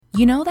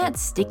You know that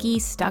sticky,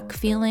 stuck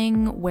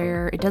feeling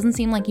where it doesn't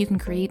seem like you can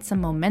create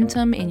some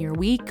momentum in your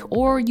week,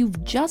 or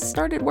you've just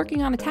started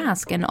working on a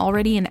task and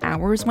already an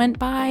hours went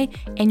by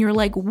and you're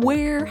like,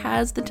 where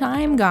has the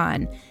time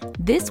gone?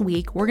 This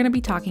week, we're going to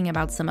be talking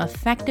about some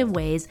effective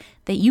ways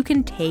that you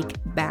can take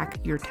back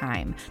your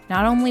time,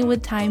 not only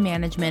with time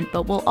management,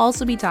 but we'll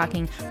also be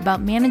talking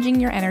about managing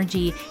your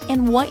energy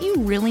and what you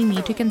really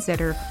need to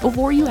consider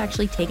before you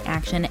actually take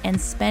action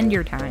and spend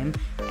your time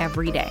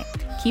every day.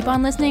 Keep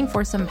on listening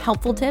for some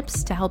helpful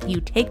tips to help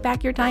you take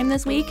back your time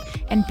this week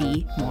and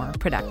be more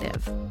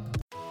productive.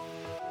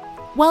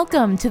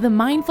 Welcome to the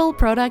Mindful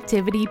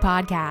Productivity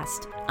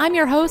Podcast. I'm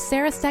your host,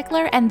 Sarah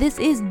Steckler, and this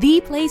is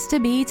the place to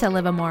be to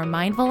live a more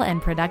mindful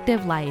and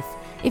productive life.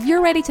 If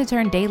you're ready to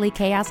turn daily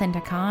chaos into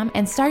calm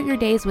and start your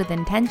days with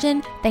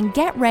intention, then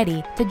get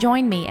ready to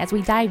join me as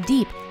we dive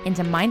deep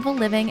into mindful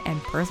living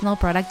and personal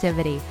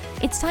productivity.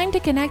 It's time to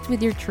connect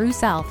with your true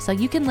self so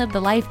you can live the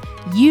life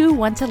you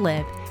want to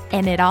live.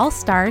 And it all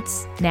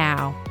starts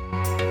now.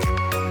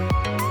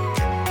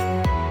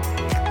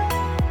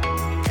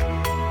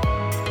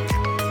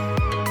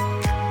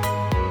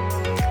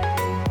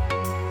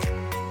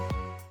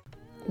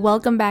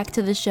 Welcome back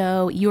to the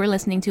show. You are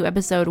listening to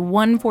episode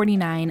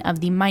 149 of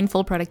the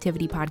Mindful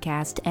Productivity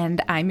Podcast,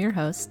 and I'm your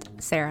host,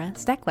 Sarah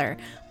Steckler.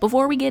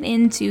 Before we get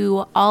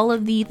into all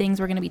of the things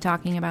we're going to be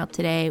talking about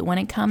today, when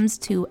it comes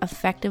to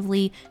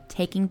effectively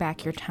taking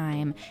back your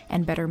time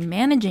and better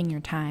managing your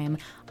time,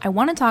 I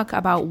want to talk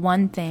about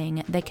one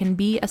thing that can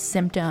be a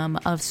symptom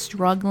of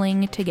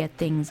struggling to get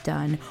things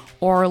done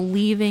or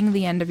leaving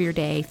the end of your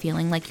day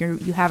feeling like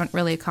you haven't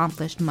really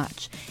accomplished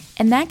much.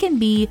 And that can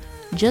be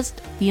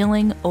just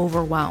feeling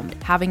overwhelmed,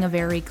 having a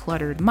very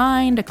cluttered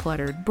mind, a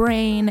cluttered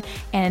brain,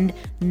 and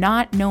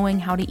not knowing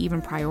how to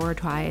even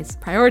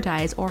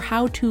prioritize or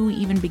how to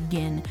even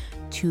begin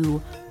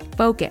to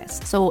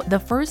focus. So the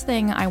first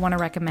thing I want to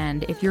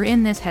recommend, if you're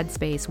in this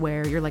headspace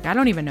where you're like, I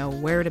don't even know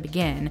where to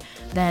begin,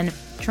 then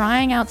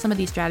trying out some of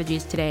these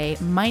strategies today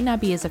might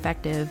not be as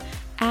effective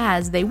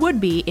as they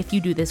would be if you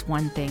do this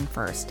one thing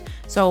first.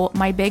 So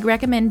my big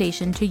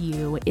recommendation to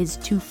you is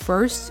to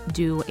first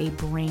do a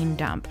brain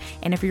dump.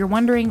 And if you're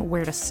wondering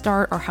where to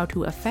start or how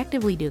to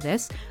effectively do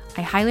this,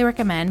 I highly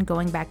recommend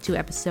going back to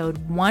episode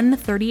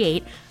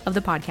 138 of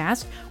the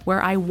podcast,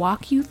 where I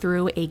walk you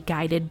through a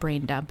guided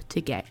brain dump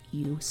to get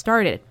you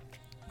started.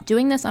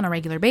 Doing this on a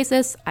regular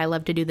basis, I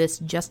love to do this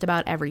just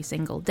about every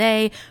single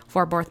day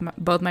for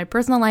both my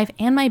personal life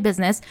and my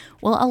business,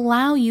 will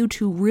allow you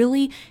to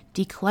really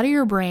declutter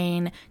your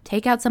brain,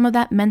 take out some of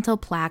that mental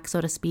plaque, so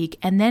to speak,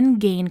 and then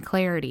gain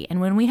clarity. And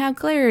when we have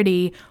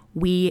clarity,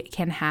 we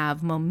can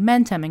have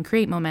momentum and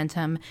create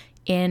momentum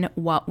in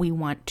what we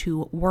want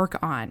to work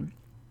on.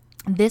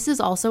 This is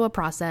also a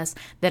process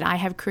that I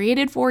have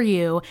created for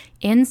you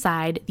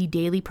inside the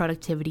Daily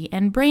Productivity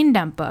and Brain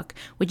Dump book,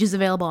 which is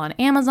available on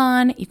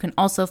Amazon. You can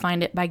also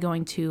find it by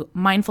going to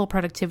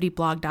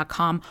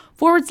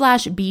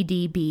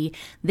mindfulproductivityblog.com/BDB.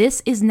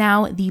 This is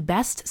now the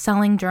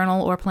best-selling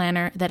journal or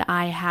planner that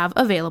I have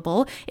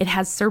available. It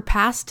has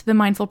surpassed the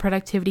Mindful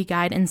Productivity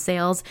Guide in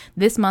sales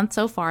this month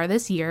so far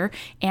this year,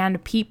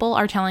 and people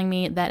are telling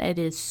me that it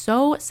is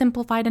so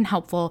simplified and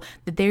helpful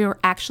that they are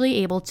actually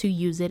able to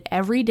use it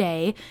every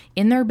day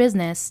in their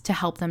business to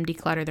help them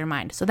declutter their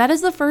mind. So that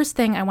is the first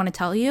thing I want to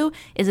tell you,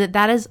 is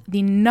that is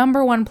the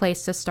number one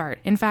place to start.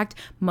 In fact,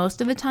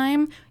 most of the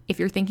time, if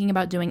you're thinking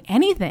about doing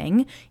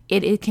anything,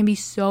 it can be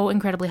so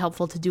incredibly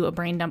helpful to do a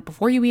brain dump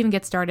before you even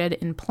get started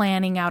in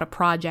planning out a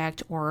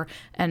project or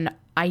an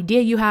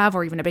idea you have,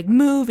 or even a big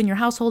move in your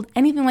household,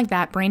 anything like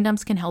that. Brain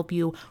dumps can help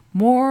you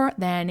more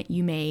than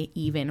you may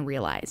even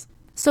realize.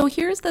 So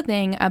here's the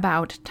thing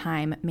about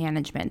time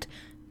management.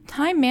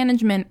 Time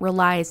management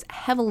relies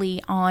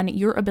heavily on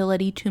your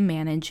ability to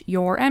manage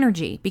your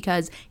energy,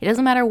 because it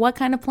doesn't matter what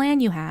kind of plan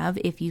you have.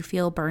 If you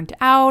feel burnt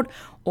out,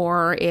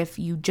 or if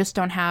you just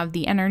don't have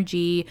the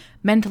energy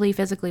mentally,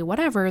 physically,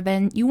 whatever,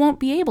 then you won't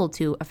be able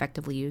to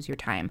effectively use your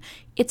time.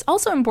 It's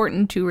also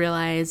important to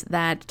realize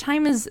that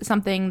time is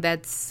something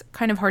that's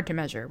kind of hard to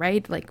measure,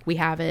 right? Like, we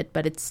have it,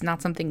 but it's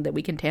not something that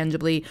we can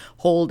tangibly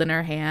hold in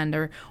our hand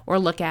or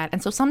look at.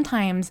 And so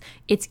sometimes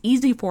it's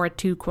easy for it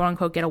to, quote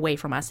unquote, get away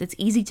from us. It's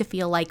easy to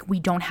feel like we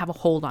don't have a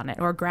hold on it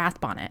or a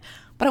grasp on it.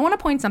 But I want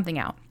to point something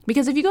out,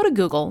 because if you go to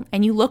Google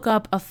and you look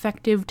up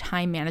effective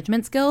time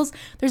management skills,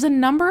 there's a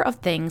number of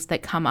things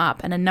that come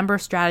up and a number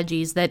of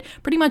strategies that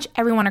pretty much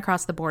everyone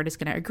across the board is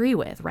going to agree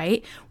with,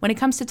 right? When it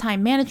comes to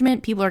time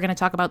management, people are going to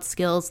talk about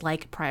skills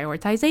like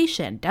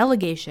prioritization,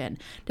 delegation,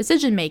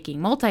 decision-making,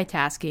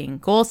 multitasking,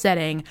 goal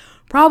setting,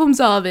 problem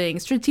solving,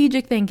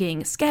 strategic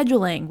thinking,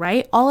 scheduling,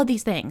 right? All of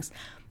these things.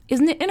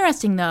 Isn't it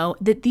interesting, though,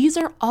 that these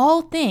are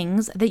all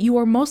things that you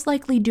are most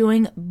likely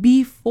doing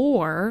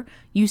before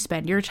you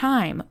spend your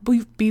time,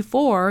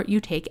 before you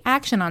take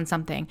action on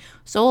something?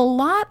 So a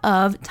lot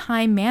of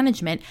time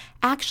management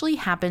actually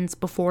happens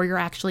before you're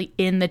actually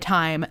in the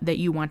time that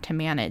you want to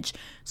manage.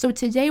 So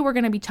today we're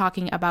going to be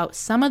talking about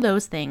some of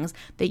those things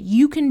that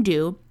you can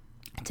do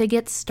to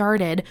get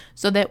started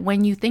so that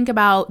when you think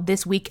about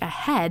this week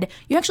ahead,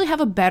 you actually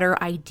have a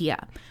better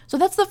idea. So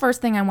that's the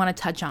first thing I want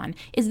to touch on,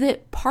 is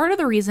that part of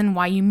the reason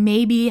why you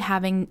may be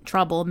having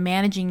trouble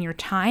managing your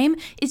time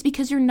is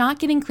because you're not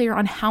getting clear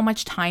on how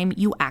much time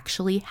you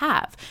actually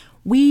have.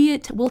 We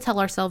will tell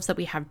ourselves that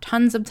we have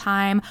tons of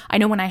time. I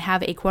know when I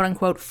have a quote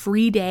unquote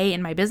free day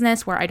in my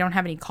business where I don't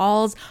have any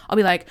calls, I'll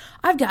be like,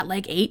 I've got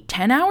like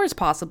 8-10 hours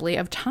possibly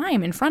of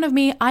time in front of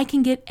me. I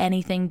can get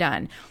anything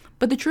done.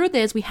 But the truth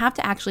is, we have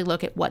to actually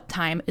look at what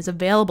time is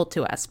available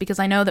to us, because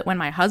I know that when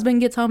my husband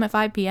gets home at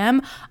 5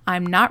 p.m.,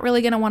 I'm not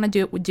really going to want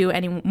to do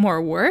any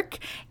more work,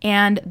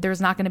 and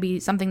there's not going to be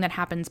something that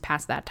happens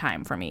past that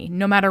time for me,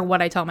 no matter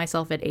what I tell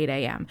myself at 8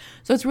 a.m.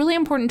 So it's really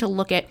important to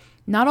look at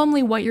not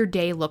only what your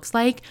day looks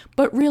like,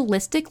 but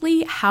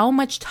realistically, how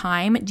much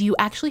time do you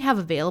actually have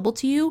available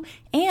to you,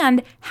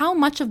 and how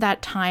much of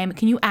that time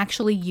can you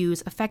actually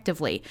use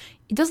effectively?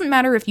 It doesn't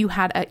matter if you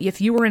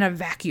were in a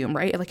vacuum,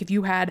 right? Like if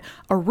you had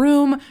a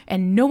room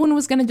and no one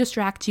was going to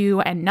distract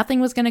you and nothing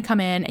was going to come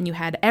in and you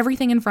had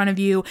everything in front of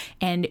you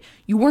and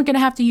you weren't going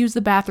to have to use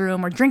the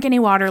bathroom or drink any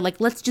water.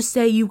 Like, let's just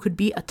say you could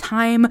be a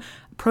time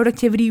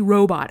productivity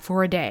robot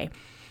for a day.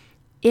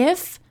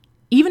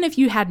 Even if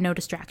you had no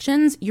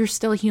distractions, you're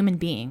still a human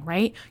being,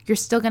 right? You're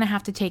still going to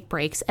have to take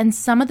breaks. And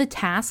some of the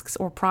tasks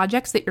or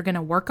projects that you're going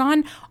to work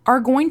on are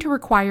going to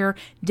require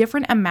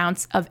different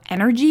amounts of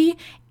energy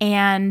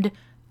and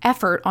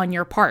effort on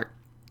your part.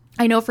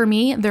 I know for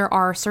me, there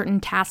are certain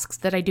tasks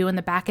that I do in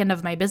the back end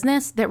of my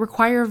business that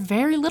require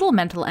very little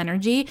mental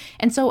energy.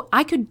 And so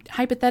I could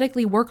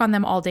hypothetically work on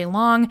them all day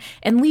long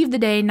and leave the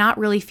day not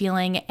really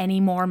feeling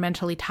any more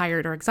mentally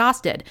tired or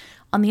exhausted.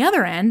 On the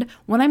other end,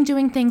 when I'm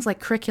doing things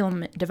like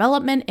curriculum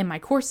development in my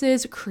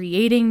courses,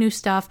 creating new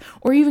stuff,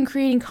 or even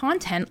creating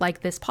content like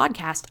this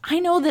podcast,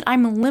 I know that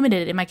I'm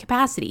limited in my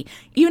capacity.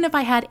 Even if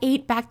I had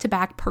 8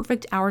 back-to-back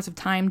perfect hours of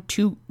time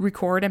to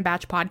record and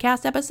batch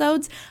podcast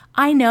episodes,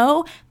 I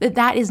know that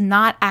that is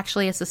not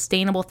actually a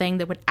sustainable thing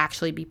that would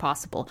actually be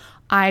possible.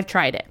 I've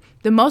tried it.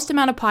 The most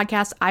amount of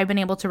podcasts I've been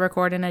able to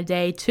record in a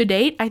day to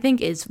date, I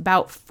think, is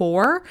about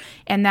 4,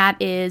 and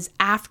that is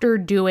after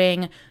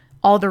doing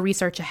all the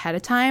research ahead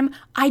of time.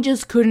 I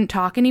just couldn't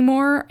talk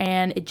anymore,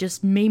 and it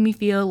just made me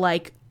feel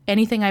like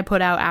anything I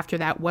put out after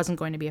that wasn't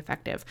going to be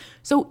effective.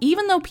 So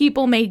even though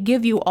people may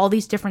give you all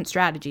these different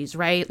strategies,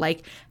 right?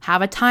 Like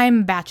have a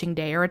time batching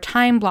day or a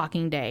time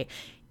blocking day,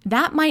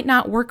 that might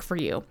not work for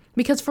you,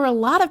 because for a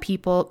lot of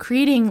people,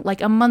 creating like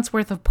a month's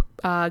worth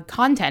of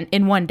content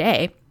in one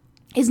day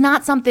is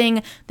not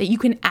something that you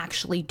can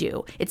actually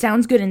do. It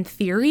sounds good in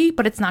theory,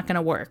 but it's not going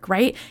to work,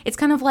 right? It's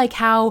kind of like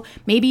how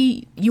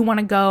maybe you want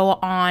to go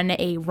on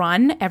a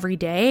run every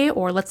day,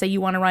 or let's say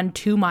you want to run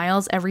 2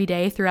 miles every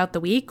day throughout the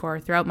week or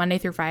throughout Monday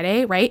through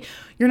Friday, right?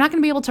 You're not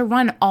going to be able to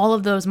run all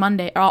of those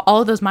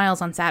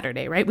miles on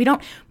Saturday, right? We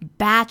don't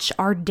batch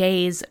our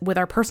days with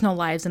our personal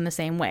lives in the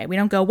same way. We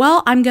don't go,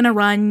 well, I'm going to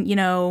run,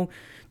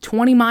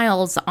 20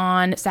 miles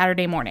on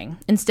Saturday morning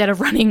instead of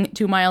running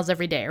 2 miles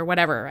every day or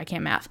whatever. I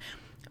can't math.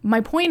 My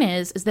point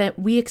is that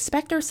we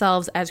expect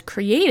ourselves as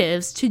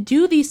creatives to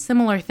do these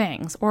similar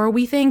things, or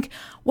we think,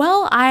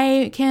 well,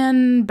 I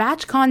can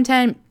batch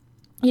content,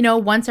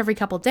 once every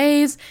couple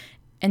days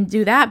and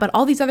do that, but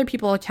all these other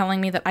people are telling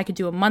me that I could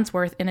do a month's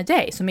worth in a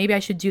day, so maybe I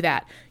should do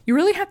that. You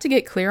really have to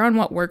get clear on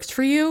what works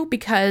for you,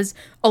 because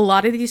a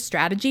lot of these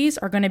strategies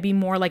are going to be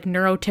more like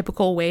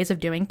neurotypical ways of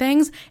doing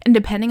things, and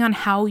depending on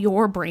how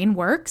your brain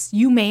works,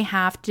 you may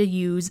have to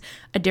use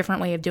a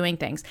different way of doing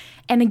things.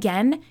 And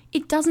again,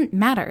 it doesn't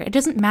matter. It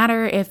doesn't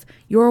matter if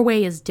your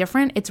way is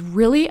different. It's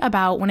really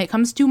about, when it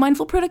comes to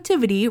mindful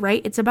productivity,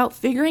 right? It's about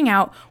figuring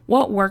out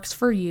what works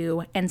for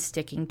you and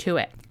sticking to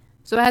it.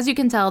 So as you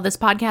can tell, this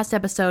podcast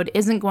episode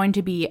isn't going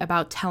to be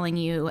about telling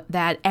you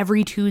that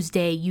every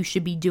Tuesday you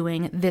should be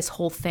doing this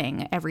whole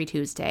thing every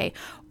Tuesday,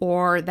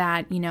 or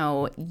that,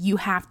 you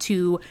have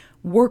to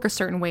work a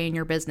certain way in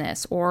your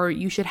business, or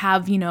you should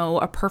have,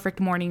 a perfect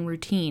morning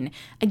routine.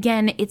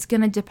 Again, it's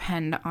going to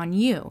depend on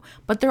you.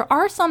 But there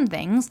are some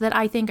things that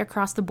I think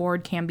across the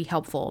board can be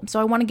helpful. So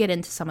I want to get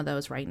into some of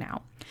those right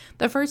now.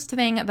 The first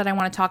thing that I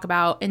want to talk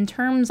about in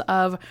terms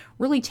of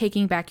really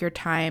taking back your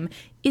time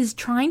is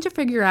trying to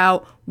figure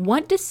out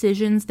what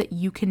decisions that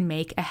you can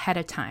make ahead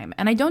of time.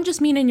 And I don't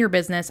just mean in your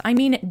business, I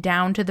mean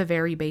down to the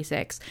very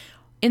basics.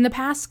 In the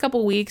past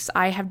couple weeks,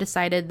 I have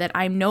decided that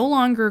I'm no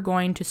longer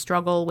going to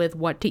struggle with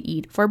what to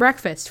eat for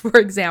breakfast, for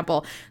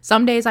example.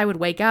 Some days I would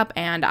wake up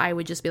and I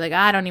would just be like,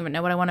 I don't even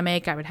know what I want to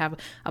make. I would have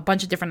a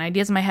bunch of different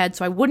ideas in my head,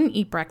 so I wouldn't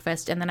eat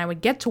breakfast. And then I would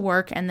get to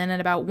work, and then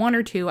at about 1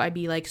 or 2, I'd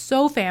be like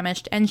so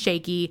famished and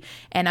shaky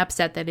and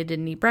upset that I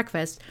didn't eat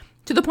breakfast,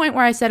 to the point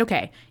where I said,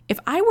 okay, if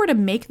I were to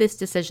make this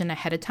decision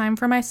ahead of time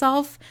for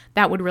myself,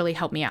 that would really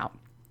help me out.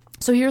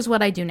 So here's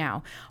what I do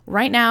now.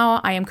 Right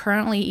now, I am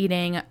currently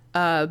eating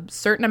a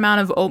certain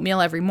amount of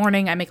oatmeal every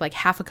morning. I make like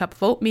half a cup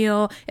of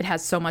oatmeal. It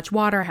has so much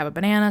water. I have a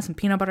banana, some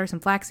peanut butter, some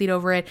flaxseed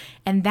over it.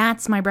 And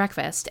that's my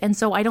breakfast. And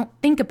so I don't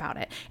think about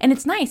it. And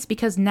it's nice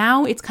because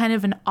now it's kind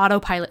of an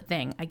autopilot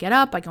thing. I get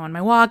up, I go on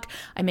my walk,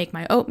 I make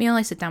my oatmeal,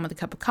 I sit down with a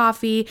cup of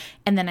coffee,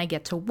 and then I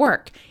get to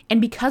work. And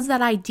because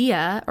that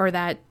idea or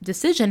that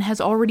decision has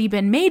already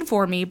been made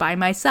for me by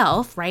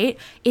myself, right?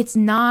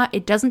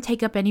 It doesn't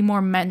take up any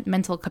more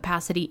mental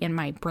capacity in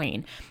my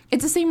brain.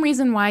 It's the same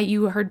reason why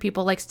you heard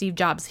people like Steve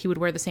Jobs, he would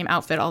wear the same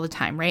outfit all the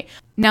time, right?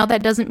 Now,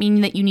 that doesn't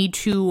mean that you need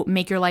to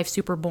make your life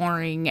super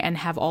boring and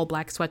have all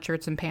black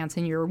sweatshirts and pants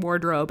in your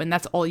wardrobe and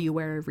that's all you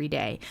wear every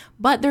day.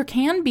 But there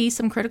can be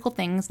some critical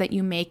things that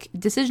you make,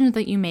 decisions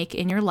that you make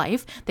in your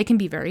life that can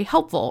be very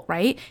helpful,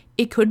 right?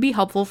 It could be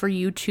helpful for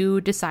you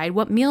to decide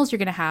what meals you're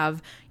going to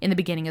have in the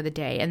beginning of the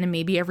day. And then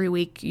maybe every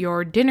week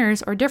your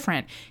dinners are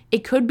different.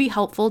 It could be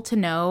helpful to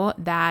know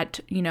that,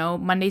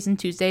 Mondays and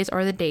Tuesdays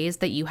are the days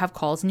that you have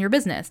calls in your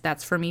business.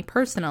 That's for me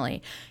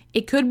personally.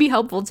 It could be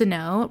helpful to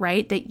know,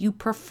 right, that you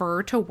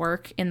prefer to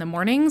work in the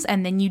mornings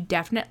and then you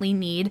definitely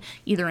need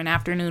either an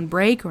afternoon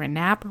break or a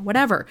nap or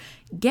whatever.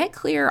 Get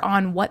clear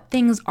on what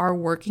things are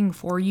working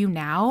for you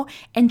now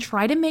and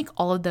try to make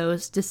all of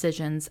those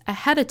decisions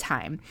ahead of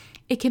time.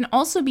 It can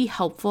also be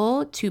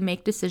helpful to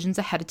make decisions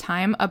ahead of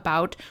time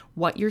about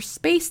what your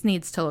space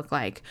needs to look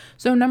like.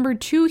 So number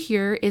 2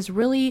 here is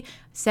really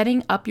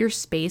setting up your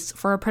space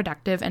for a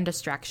productive and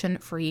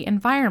distraction-free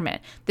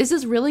environment. This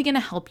is really going to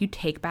help you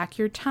take back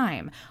your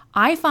time.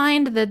 I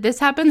find that this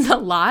happens a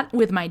lot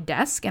with my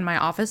desk and my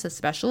office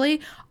especially.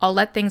 I'll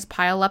let things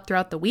pile up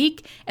throughout the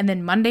week and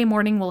then Monday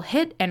morning will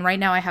hit, and right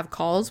now I have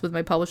calls with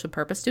my Publish with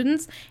Purpose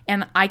students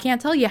and I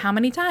can't tell you how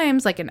many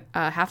times, like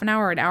half an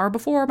hour or an hour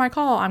before my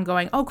call, I'm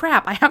going, oh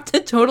crap, I have to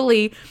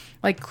totally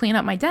clean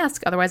up my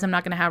desk. Otherwise, I'm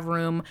not going to have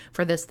room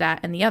for this, that,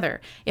 and the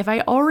other. If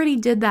I already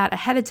did that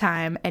ahead of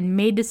time and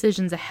made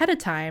decisions ahead of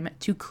time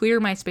to clear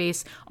my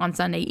space on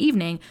Sunday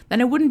evening,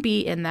 then I wouldn't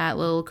be in that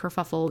little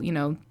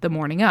kerfuffle, the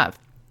morning of.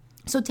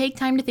 So take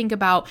time to think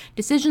about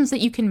decisions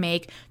that you can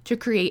make to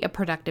create a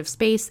productive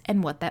space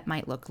and what that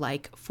might look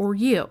like for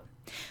you.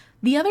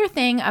 The other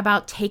thing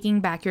about taking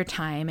back your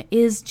time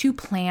is to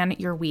plan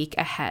your week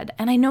ahead.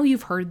 And I know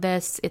you've heard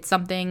this. It's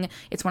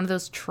one of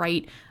those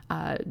trite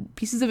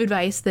pieces of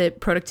advice that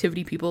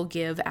productivity people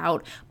give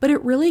out, but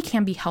it really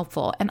can be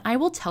helpful. And I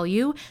will tell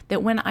you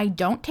that when I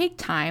don't take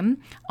time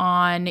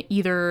on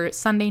either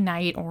Sunday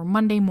night or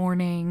Monday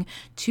morning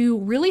to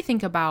really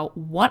think about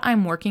what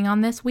I'm working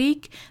on this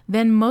week,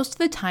 then most of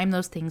the time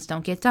those things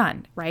don't get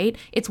done, right?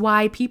 It's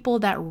why people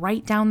that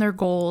write down their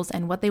goals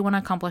and what they want to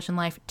accomplish in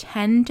life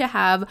tend to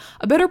have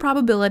a better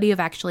probability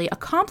of actually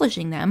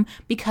accomplishing them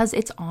because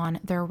it's on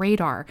their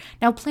radar.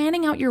 Now,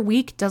 planning out your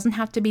week doesn't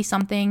have to be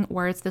something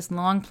where it's this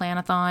long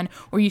planathon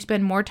or you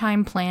spend more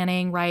time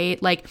planning,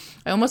 right? Like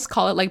I almost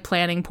call it like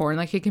planning porn.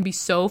 Like it can be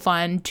so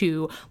fun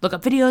to look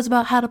up videos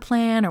about how to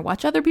plan or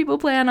watch other people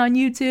plan on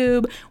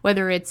YouTube,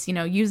 whether it's,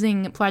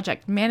 using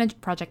project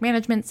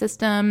management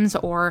systems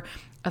or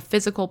a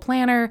physical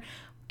planner.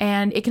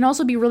 And it can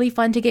also be really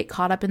fun to get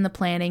caught up in the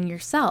planning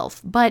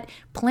yourself. But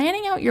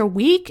planning out your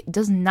week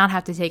does not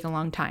have to take a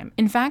long time.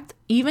 In fact,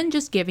 even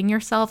just giving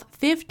yourself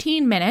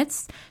 15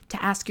 minutes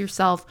to ask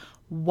yourself,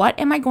 what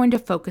am I going to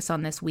focus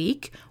on this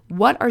week?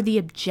 What are the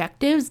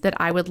objectives that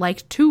I would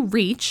like to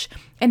reach?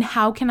 And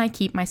how can I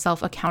keep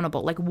myself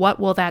accountable? Like, what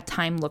will that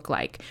time look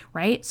like,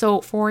 right?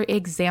 So for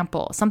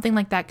example, something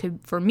like that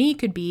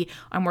could be,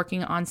 I'm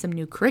working on some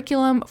new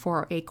curriculum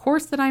for a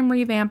course that I'm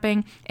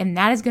revamping, and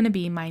that is going to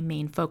be my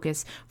main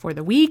focus for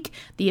the week.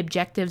 The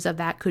objectives of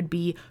that could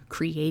be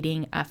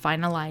creating a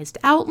finalized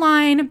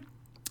outline,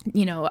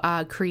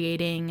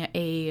 creating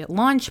a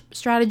launch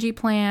strategy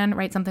plan,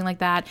 right? Something like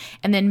that.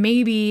 And then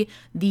maybe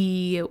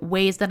the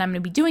ways that I'm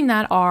going to be doing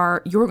that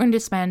are you're going to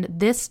spend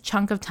this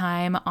chunk of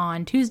time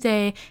on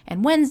Tuesday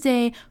and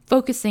Wednesday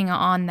focusing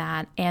on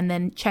that and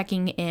then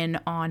checking in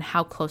on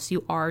how close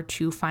you are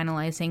to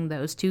finalizing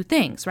those two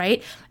things,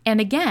 right?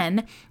 And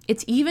again,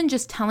 it's even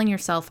just telling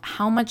yourself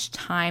how much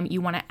time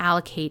you want to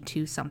allocate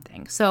to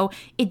something. So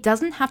it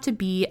doesn't have to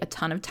be a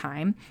ton of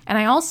time. And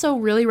I also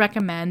really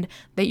recommend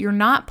that you're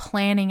not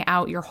planning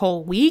out your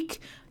whole week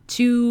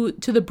to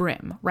the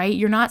brim, right?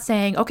 You're not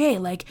saying, okay,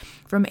 like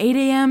from 8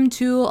 a.m.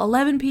 to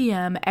 11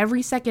 p.m.,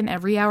 every second,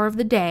 every hour of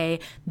the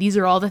day, these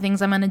are all the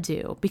things I'm going to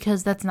do,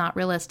 because that's not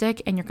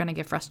realistic and you're going to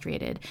get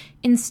frustrated.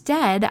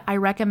 Instead, I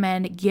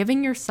recommend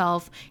giving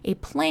yourself a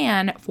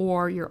plan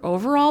for your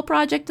overall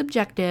project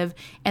objective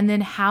and then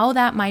how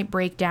that might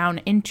break down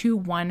into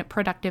one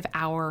productive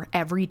hour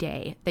every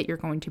day that you're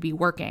going to be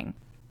working.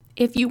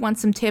 If you want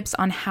some tips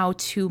on how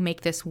to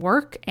make this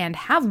work and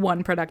have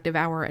one productive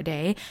hour a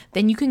day,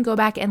 then you can go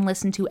back and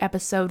listen to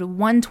episode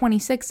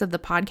 126 of the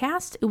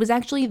podcast. It was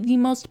actually the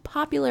most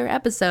popular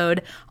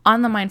episode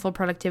on the Mindful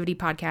Productivity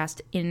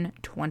podcast in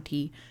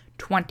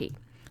 2020.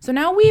 So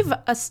now we've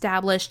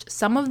established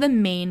some of the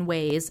main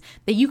ways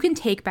that you can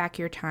take back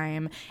your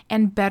time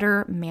and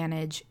better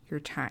manage your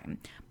time.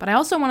 But I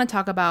also want to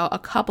talk about a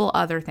couple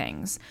other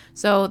things.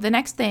 So the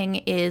next thing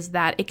is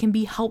that it can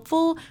be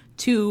helpful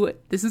to,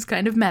 this is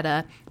kind of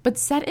meta, but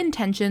set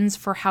intentions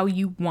for how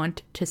you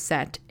want to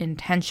set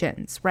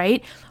intentions,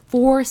 right?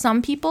 For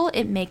some people,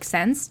 it makes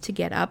sense to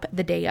get up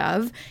the day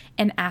of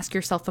and ask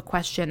yourself a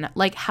question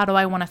like, how do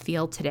I want to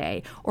feel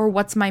today? Or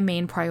what's my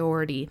main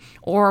priority?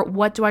 Or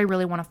what do I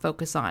really want to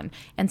focus on?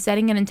 And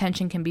setting an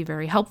intention can be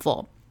very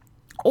helpful.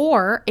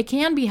 Or it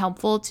can be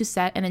helpful to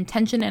set an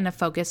intention and a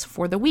focus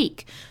for the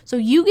week. So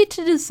you get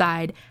to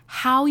decide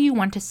how you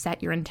want to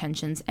set your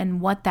intentions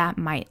and what that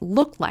might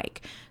look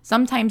like.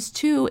 Sometimes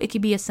too, it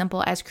could be as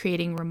simple as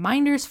creating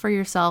reminders for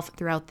yourself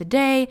throughout the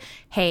day.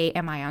 Hey,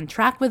 am I on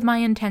track with my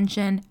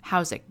intention?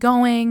 How's it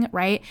going,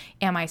 right?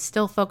 Am I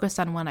still focused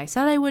on what I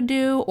said I would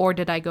do? Or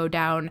did I go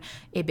down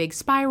a big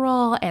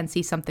spiral and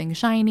see something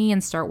shiny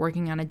and start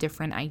working on a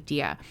different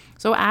idea?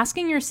 So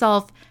asking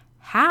yourself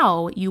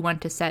how you want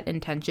to set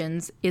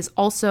intentions is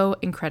also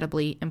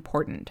incredibly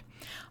important.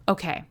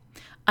 Okay,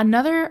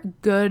 another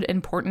good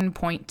important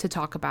point to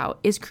talk about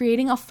is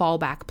creating a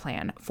fallback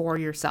plan for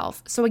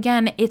yourself. So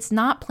again, it's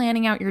not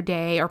planning out your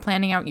day or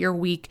planning out your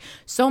week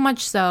so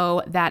much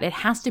so that it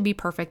has to be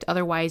perfect,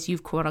 otherwise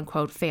you've quote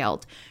unquote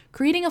failed.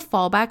 Creating a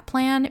fallback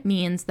plan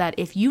means that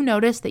if you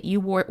notice that you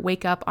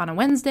wake up on a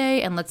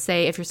Wednesday, and let's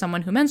say if you're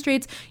someone who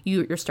menstruates,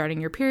 you're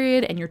starting your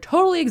period and you're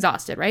totally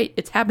exhausted, right?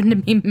 It's happened to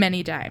me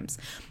many times.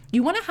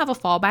 You want to have a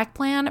fallback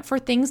plan for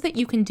things that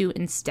you can do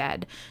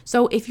instead.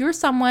 So if you're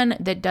someone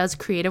that does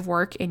creative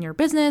work in your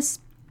business,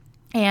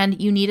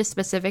 and you need a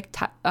specific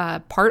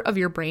part of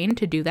your brain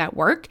to do that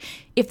work,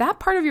 if that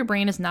part of your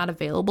brain is not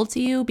available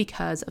to you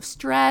because of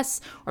stress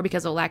or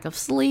because of lack of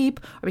sleep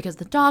or because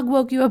the dog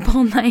woke you up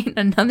all night,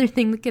 another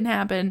thing that can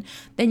happen,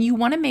 then you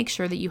want to make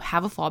sure that you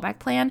have a fallback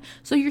plan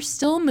so you're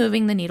still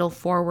moving the needle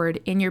forward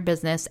in your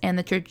business and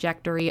the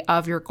trajectory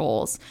of your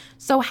goals.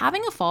 So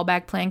having a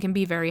fallback plan can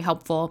be very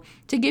helpful.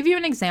 To give you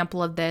an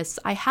example of this,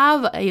 I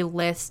have a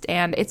list,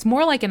 and it's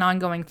more like an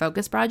ongoing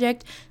focus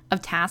project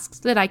of tasks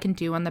that I can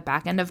do on the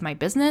back end of my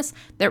business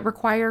that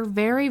require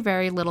very,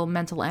 very little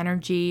mental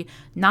energy,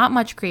 not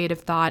much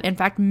creative thought. In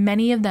fact,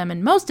 many of them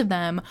and most of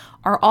them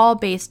are all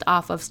based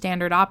off of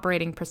standard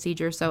operating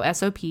procedures, so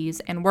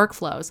SOPs and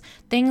workflows,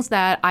 things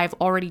that I've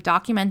already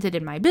documented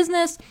in my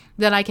business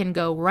that I can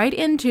go right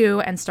into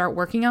and start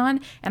working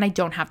on, and I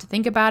don't have to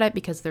think about it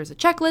because there's a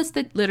checklist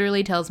that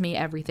literally tells me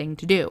everything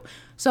to do.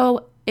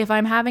 So if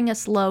I'm having a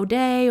slow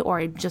day or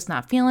I'm just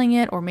not feeling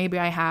it, or maybe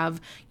I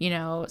have,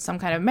 some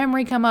kind of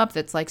memory come up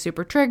that's like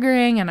super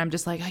triggering and I'm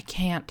just like, I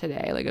can't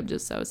today, like I'm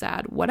just so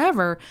sad,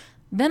 whatever,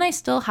 then I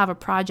still have a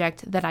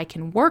project that I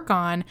can work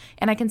on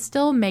and I can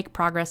still make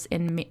progress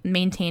in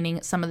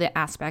maintaining some of the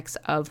aspects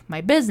of my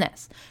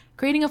business.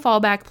 Creating a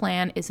fallback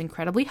plan is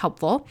incredibly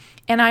helpful.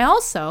 And I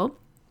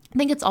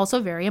think it's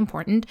also very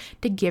important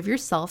to give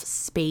yourself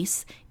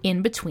space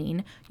in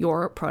between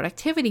your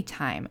productivity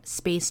time,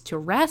 space to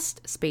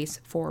rest, space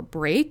for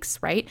breaks,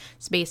 right?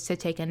 Space to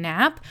take a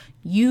nap.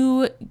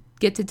 You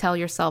get to tell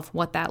yourself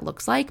what that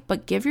looks like,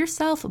 but give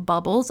yourself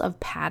bubbles of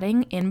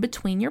padding in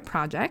between your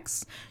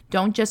projects.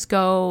 Don't just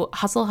go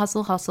hustle,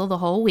 hustle, hustle the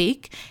whole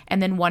week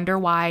and then wonder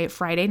why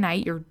Friday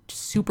night you're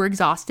super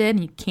exhausted and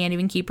you can't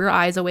even keep your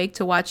eyes awake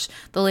to watch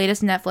the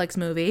latest Netflix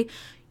movie.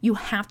 You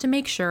have to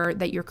make sure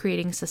that you're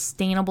creating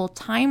sustainable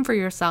time for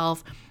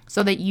yourself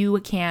so that you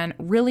can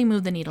really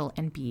move the needle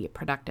and be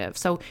productive.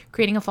 So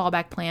creating a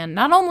fallback plan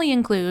not only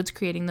includes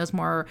creating those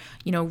more,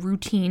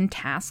 routine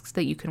tasks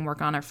that you can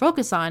work on or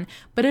focus on,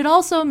 but it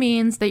also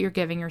means that you're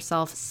giving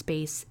yourself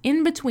space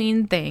in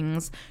between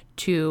things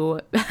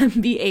to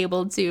be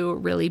able to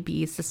really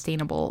be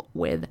sustainable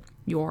with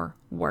your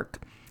work.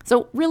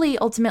 So really,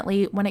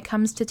 ultimately, when it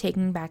comes to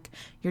taking back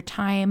your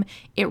time,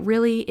 it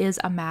really is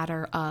a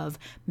matter of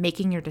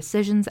making your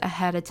decisions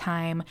ahead of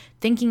time,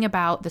 thinking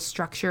about the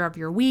structure of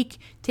your week,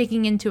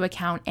 taking into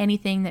account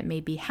anything that may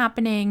be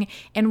happening,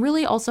 and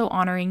really also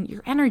honoring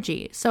your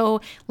energy. So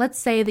let's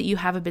say that you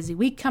have a busy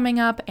week coming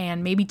up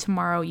and maybe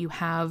tomorrow you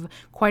have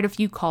quite a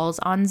few calls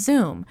on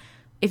Zoom.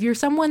 If you're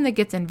someone that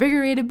gets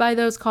invigorated by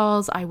those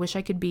calls, I wish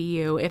I could be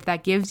you. If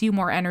that gives you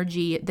more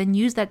energy, then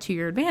use that to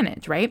your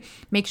advantage, right?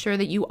 Make sure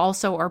that you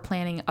also are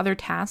planning other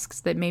tasks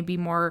that may be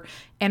more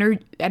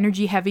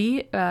energy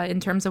heavy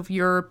in terms of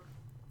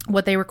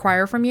what they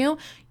require from you,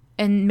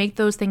 and make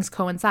those things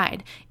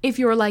coincide. If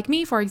you're like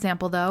me, for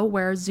example, though,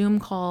 where Zoom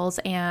calls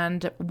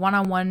and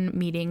one-on-one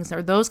meetings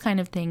or those kind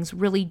of things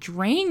really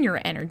drain your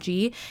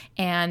energy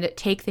and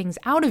take things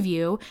out of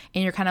you,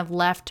 and you're kind of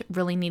left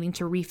really needing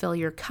to refill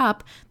your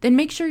cup, then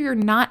make sure you're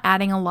not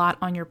adding a lot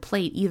on your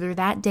plate either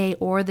that day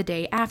or the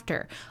day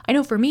after. I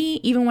know for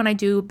me, even when I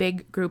do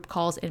big group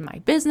calls in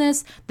my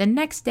business, the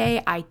next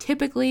day I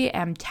typically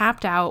am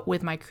tapped out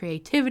with my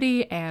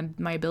creativity and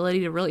my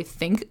ability to really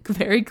think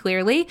very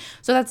clearly.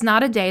 So that's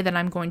not a day that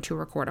I'm going to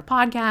record a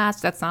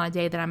podcast. That's not a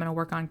day that I'm going to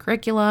work on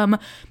curriculum.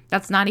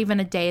 That's not even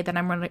a day that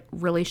I'm going to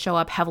really show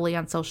up heavily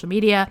on social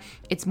media.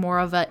 It's more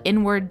of an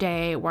inward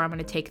day where I'm going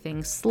to take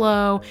things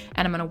slow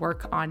and I'm going to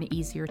work on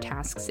easier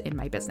tasks in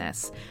my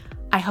business.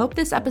 I hope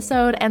this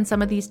episode and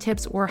some of these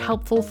tips were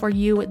helpful for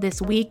you this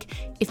week.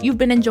 If you've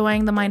been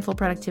enjoying the Mindful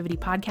Productivity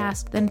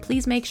Podcast, then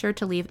please make sure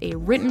to leave a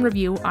written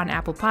review on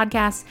Apple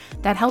Podcasts.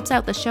 That helps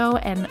out the show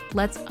and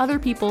lets other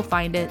people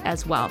find it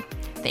as well.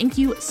 Thank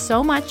you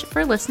so much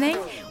for listening.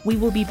 We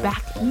will be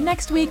back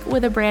next week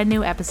with a brand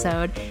new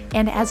episode.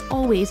 And as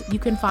always, you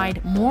can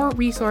find more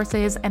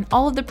resources and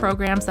all of the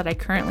programs that I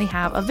currently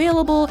have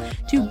available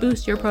to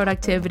boost your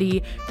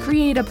productivity,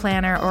 create a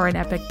planner or an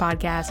epic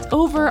podcast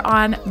over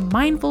on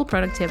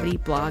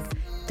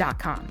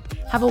mindfulproductivityblog.com.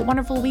 Have a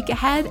wonderful week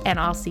ahead, and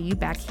I'll see you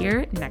back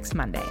here next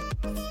Monday.